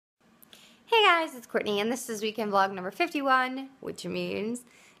guys, it's Courtney, and this is weekend vlog number 51, which means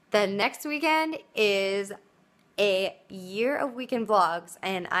the next weekend is a year of weekend vlogs,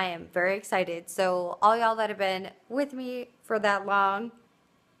 and I am very excited. So all y'all that have been with me for that long,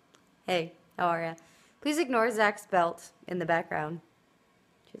 hey, how are ya? Please ignore Zach's belt in the background.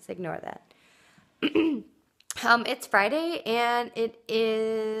 Just ignore that. It's Friday, and it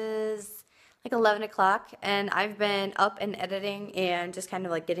is like 11 o'clock, and I've been up and editing and just kind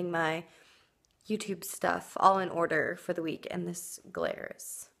of like getting my YouTube stuff all in order for the week, and this glare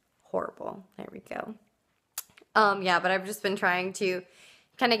is horrible. There we go. Yeah, but I've just been trying to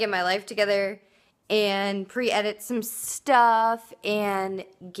kind of get my life together and pre-edit some stuff and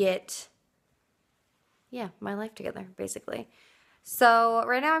get, yeah, my life together, basically. So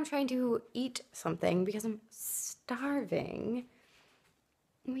right now I'm trying to eat something because I'm starving.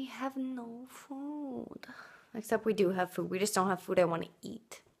 We have no food. Except we do have food. We just don't have food I want to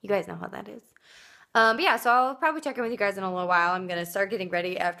eat. You guys know how that is. But yeah, so I'll probably check in with you guys in a little while. I'm going to start getting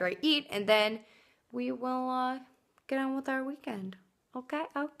ready after I eat, and then we will get on with our weekend. Okay,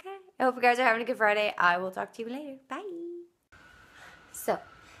 okay. I hope you guys are having a good Friday. I will talk to you later. Bye. So,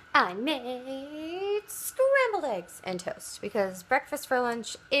 I made scrambled eggs and toast because breakfast for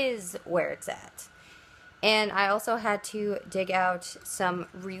lunch is where it's at. And I also had to dig out some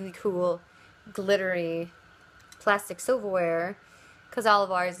really cool glittery plastic silverware because all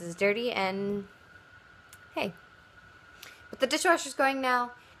of ours is dirty, and hey, but the dishwasher's going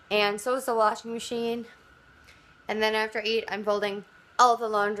now, and so is the washing machine. And then after I eat, I'm folding all the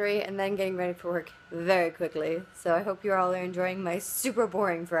laundry and then getting ready for work very quickly. So I hope you all are enjoying my super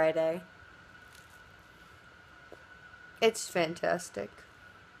boring Friday. It's fantastic.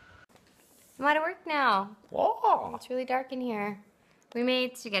 I'm out of work now. Whoa. It's really dark in here. We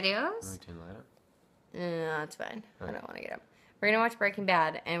made SpaghettiOs. Turn the light up. No, it's fine. I don't want to get up. We're going to watch Breaking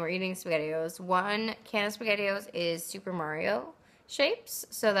Bad, and we're eating SpaghettiOs. One can of SpaghettiOs is Super Mario shapes,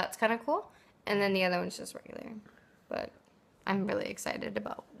 so that's kind of cool. And then the other one's just regular. But I'm really excited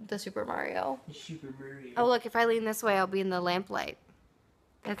about the Super Mario. Super Mario. Oh, look, if I lean this way, I'll be in the lamplight.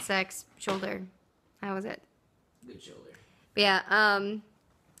 That's Zach's shoulder. How was it? Good shoulder. But yeah,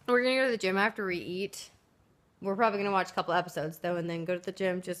 we're going to go to the gym after we eat. We're probably going to watch a couple episodes, though, and then go to the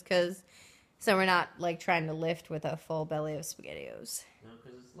gym just because... So we're not, like, trying to lift with a full belly of SpaghettiOs. No,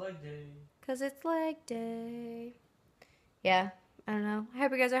 because it's leg day. Because it's leg day. Yeah, I don't know. I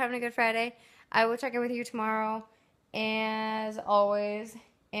hope you guys are having a good Friday. I will check in with you tomorrow, as always.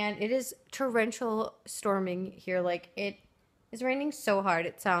 And it is torrential storming here. Like, it is raining so hard,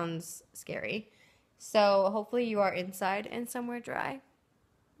 it sounds scary. So hopefully you are inside and somewhere dry,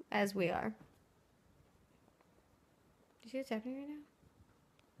 as we are. Do you see what's happening right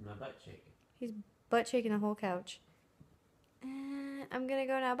now? My butt shaking. He's butt shaking the whole couch. I'm gonna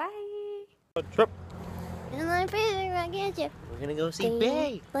go now. Bye. Trip. And I'm feeling like it. We're gonna go see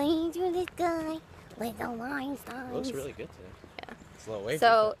Bay. Flying through the sky with the line stars. It looks really good today. Yeah. It's a little wavy.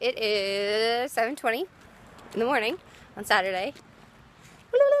 So it is 7:20 in the morning on Saturday.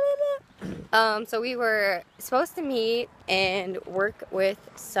 So we were supposed to meet and work with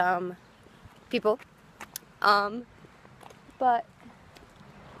some people, but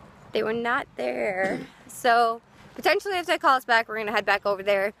they were not there. So potentially if they call us back, we're gonna head back over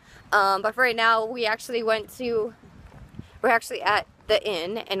there. But for right now, we're actually at the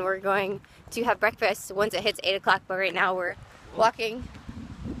inn, and we're going to have breakfast once it hits 8 o'clock. But right now we're walking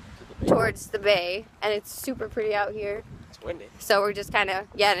towards the bay, and it's super pretty out here. It's windy. So we're just kind of,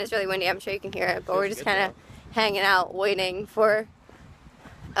 yeah, and it's really windy. I'm sure you can hear it, but we're just kind of hanging out, waiting for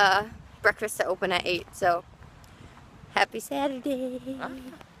breakfast to open at 8. So happy Saturday.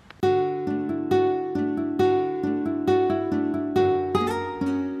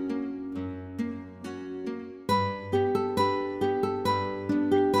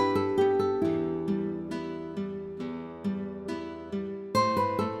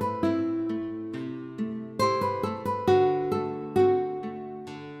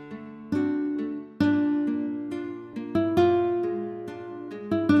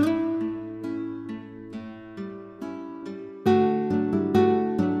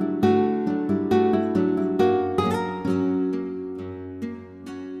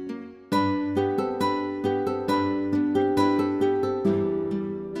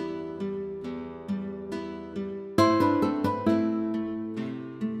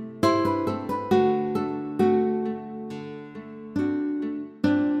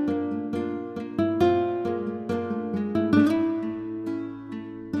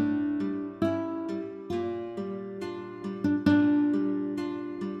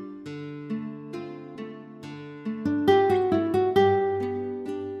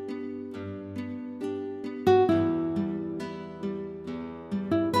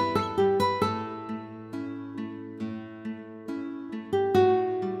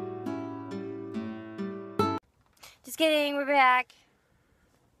 back.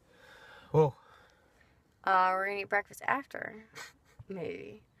 Whoa. We're gonna eat breakfast after,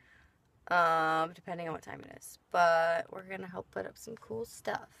 maybe. Depending on what time it is. But we're gonna help put up some cool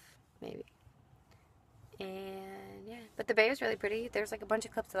stuff, maybe. And yeah, but the bay was really pretty. There's like a bunch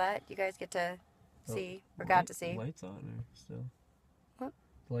of clips of that you guys get to see or got to see. Lights on or still? What?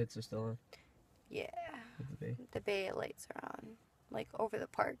 The lights are still on. Yeah. With the bay. The bay lights are on, like over the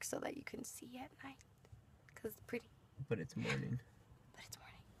park, so that you can see at night. Cause it's pretty. But it's morning. But it's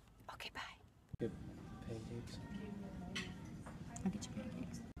morning. Okay, bye. Good pancakes. I'll get you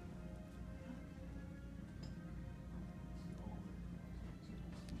pancakes.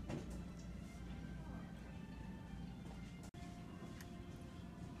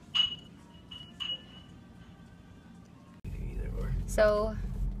 Either or. So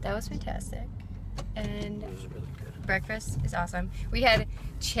that was fantastic, and It was really good. breakfast is awesome. We had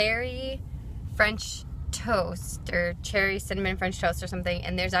cherry French toast or cherry cinnamon French toast or something,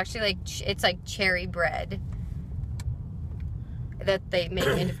 and there's actually like it's like cherry bread that they make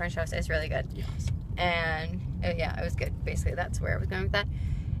into French toast. It's really good. Yes. And yeah, it was good. Basically, that's where I was going with that.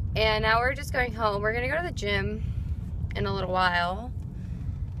 And now we're just going home. We're gonna go to the gym in a little while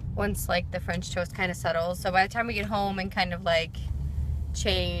once like the French toast kind of settles. So by the time we get home and kind of like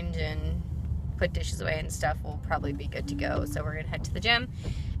change and put dishes away and stuff, we'll probably be good to go. So we're gonna head to the gym,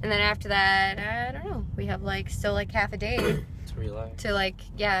 and then after that, I don't know, we have like still like half a day To relax. to like,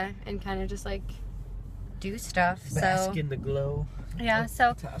 yeah, and kind of just like do stuff. Bask So in the glow. yeah,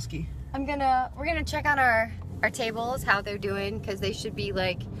 so Tasky. we're gonna check on our tables, how they're doing, because they should be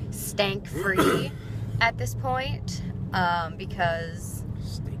like stank free at this point, because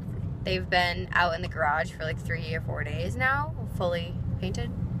Steak free. they've been out in the garage for like 3 or 4 days now, fully painted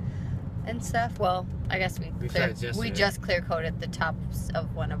and stuff. Well, I guess we Besides yesterday. just clear coated the tops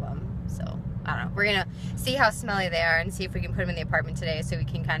of one of them, so I don't know. We're gonna see how smelly they are and see if we can put them in the apartment today, so we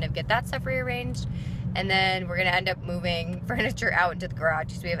can kind of get that stuff rearranged. And then we're gonna end up moving furniture out into the garage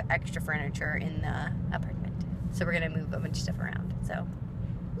because we have extra furniture in the apartment. So we're gonna move a bunch of stuff around. So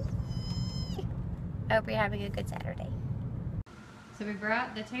I hope you're having a good Saturday. So we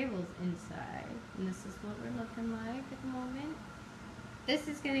brought the tables inside, and this is what we're looking like at the moment. This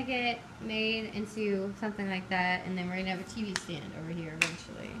is gonna get made into something like that, and then we're gonna have a TV stand over here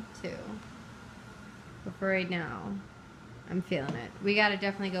eventually too. But for right now, I'm feeling it. We gotta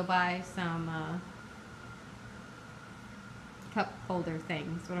definitely go buy some cup holder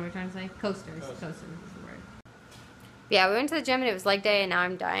things. What am I trying to say? Coasters. Coasters is the word. Yeah, we went to the gym and it was leg day, and now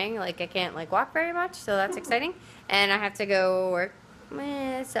I'm dying. Like, I can't like walk very much, so that's exciting. And I have to go work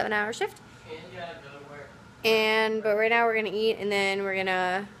my 7-hour shift. And you gotta go to work. But right now we're gonna eat, and then we're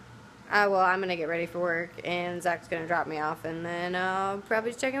gonna well, I'm gonna get ready for work, and Zach's gonna drop me off, and then I'll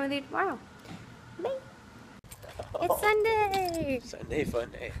probably check in with you tomorrow. Bye. It's Sunday. Sunday fun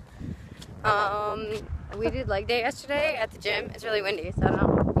day. We did leg day yesterday at the gym. It's really windy, so I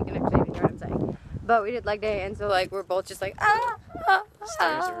don't know if you can actually even hear what I'm saying. But we did leg day, and so like we're both just like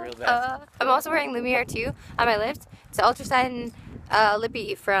Stairs are real bad. I'm also wearing Lumiere too on my lips. It's an Ultrasign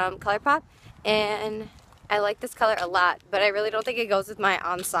lippy from ColourPop, and I like this color a lot, but I really don't think it goes with my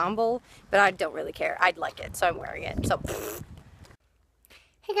ensemble, but I don't really care. I'd like it, so I'm wearing it. So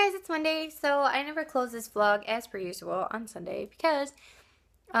hey guys, it's Monday. So I never close this vlog as per usual on Sunday because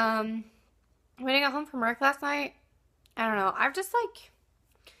when I got home from work last night, I don't know, I've just like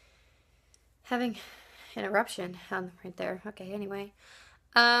having an eruption right there. Okay, anyway.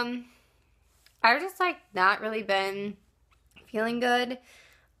 I've just like not really been feeling good.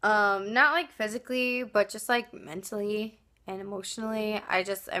 Not like physically, but just like mentally and emotionally. I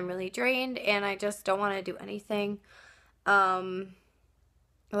just am really drained, and I just don't want to do anything.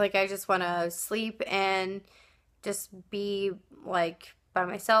 Like I just want to sleep and just be like by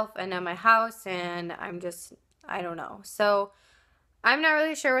myself and at my house, and I don't know. So I'm not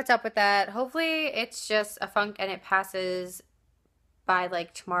really sure what's up with that. Hopefully it's just a funk and it passes by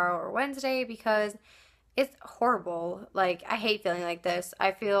like tomorrow or Wednesday, because it's horrible. Like, I hate feeling like this.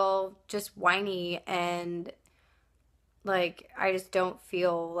 I feel just whiny, and like I just don't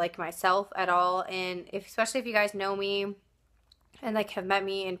feel like myself at all. And especially if you guys know me and like have met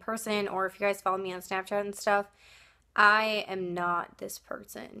me in person, or if you guys follow me on Snapchat and stuff, I am not this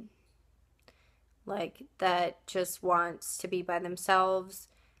person like that just wants to be by themselves.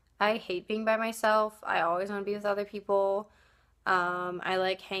 I hate being by myself. I always want to be with other people. I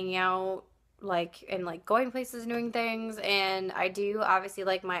like hanging out, like, and like going places and doing things, and I do obviously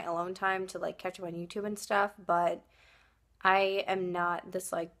like my alone time to like catch up on YouTube and stuff, but I am not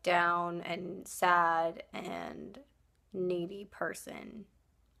this like down and sad and needy person.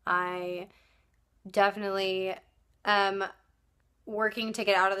 I definitely am working to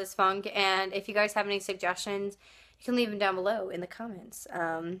get out of this funk. And if you guys have any suggestions, you can leave them down below in the comments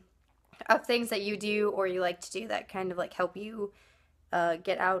of things that you do or you like to do that kind of like help you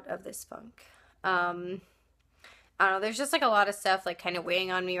get out of this funk. I don't know, there's just like a lot of stuff like kind of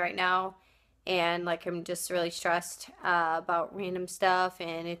weighing on me right now, and like I'm just really stressed about random stuff,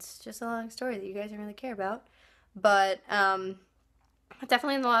 and it's just a long story that you guys don't really care about. But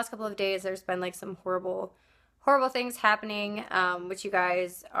definitely in the last couple of days there's been like some horrible things happening, which you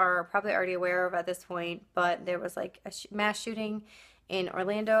guys are probably already aware of at this point. But there was like a mass shooting in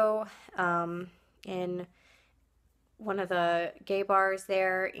Orlando, in one of the gay bars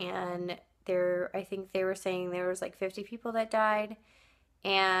there, and I think they were saying there was like 50 people that died,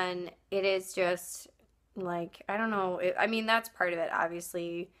 and it is just like, I don't know, I mean, that's part of it,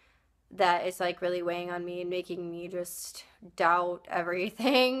 obviously, that is like really weighing on me and making me just doubt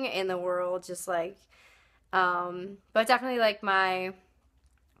everything in the world, just like, but definitely like my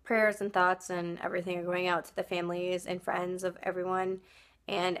prayers and thoughts and everything are going out to the families and friends of everyone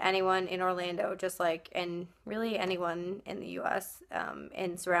and anyone in Orlando, just like, and really anyone in the U.S.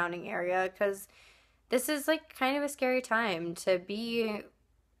 And surrounding area, because this is like kind of a scary time to be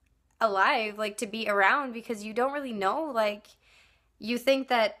alive, like to be around, because you don't really know, like you think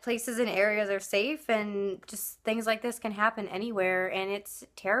that places and areas are safe and just things like this can happen anywhere, and it's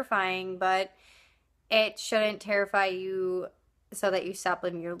terrifying, but it shouldn't terrify you so that you stop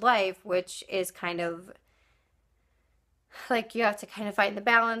living your life, which is kind of like you have to kind of find the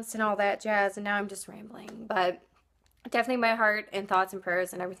balance and all that jazz. And now I'm just rambling, but definitely my heart and thoughts and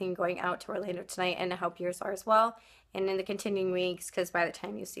prayers and everything going out to Orlando tonight, and I hope yours are as well, and in the continuing weeks, because by the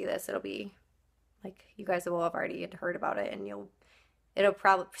time you see this, it'll be like you guys will have already heard about it, and it'll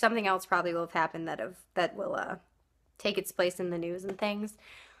probably, something else probably will have happened that will take its place in the news and things.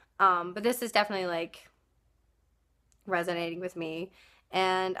 But this is definitely like resonating with me.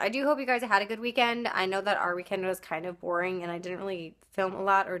 And I do hope you guys had a good weekend. I know that our weekend was kind of boring and I didn't really film a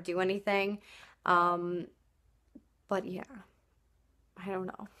lot or do anything. But yeah, I don't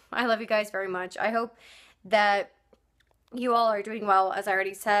know. I love you guys very much. I hope that you all are doing well, as I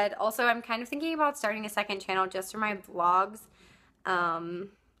already said. Also, I'm kind of thinking about starting a second channel just for my vlogs,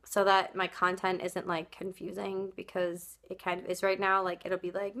 so that my content isn't like confusing, because it kind of is right now. Like it'll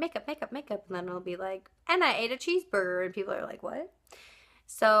be like makeup, makeup, makeup, and then it'll be like, and I ate a cheeseburger, and people are like, what?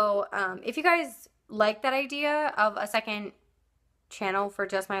 So if you guys like that idea of a second channel for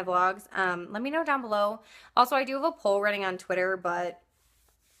just my vlogs, let me know down below. Also, I do have a poll running on Twitter, but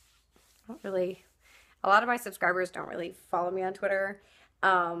I don't really, a lot of my subscribers don't really follow me on Twitter.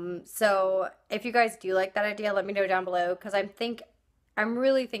 So if you guys do like that idea, let me know down below, because I'm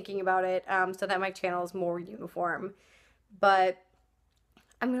really thinking about it, so that my channel is more uniform. But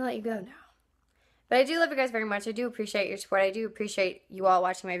I'm gonna let you go now. But I do love you guys very much. I do appreciate your support. I do appreciate you all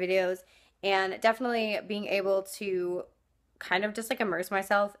watching my videos, and definitely being able to kind of just like immerse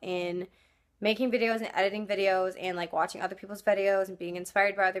myself in making videos and editing videos and like watching other people's videos and being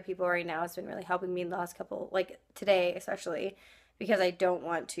inspired by other people right now has been really helping me in the last couple, like today especially, because I don't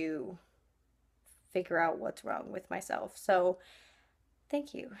want to figure out what's wrong with myself. So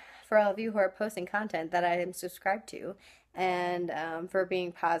thank you for all of you who are posting content that I am subscribed to, and for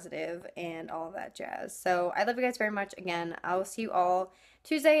being positive and all of that jazz. So I love you guys very much. Again, I will see you all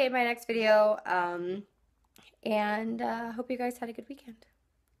Tuesday in my next video, and hope you guys had a good weekend.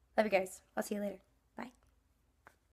 Love you guys. I'll see you later.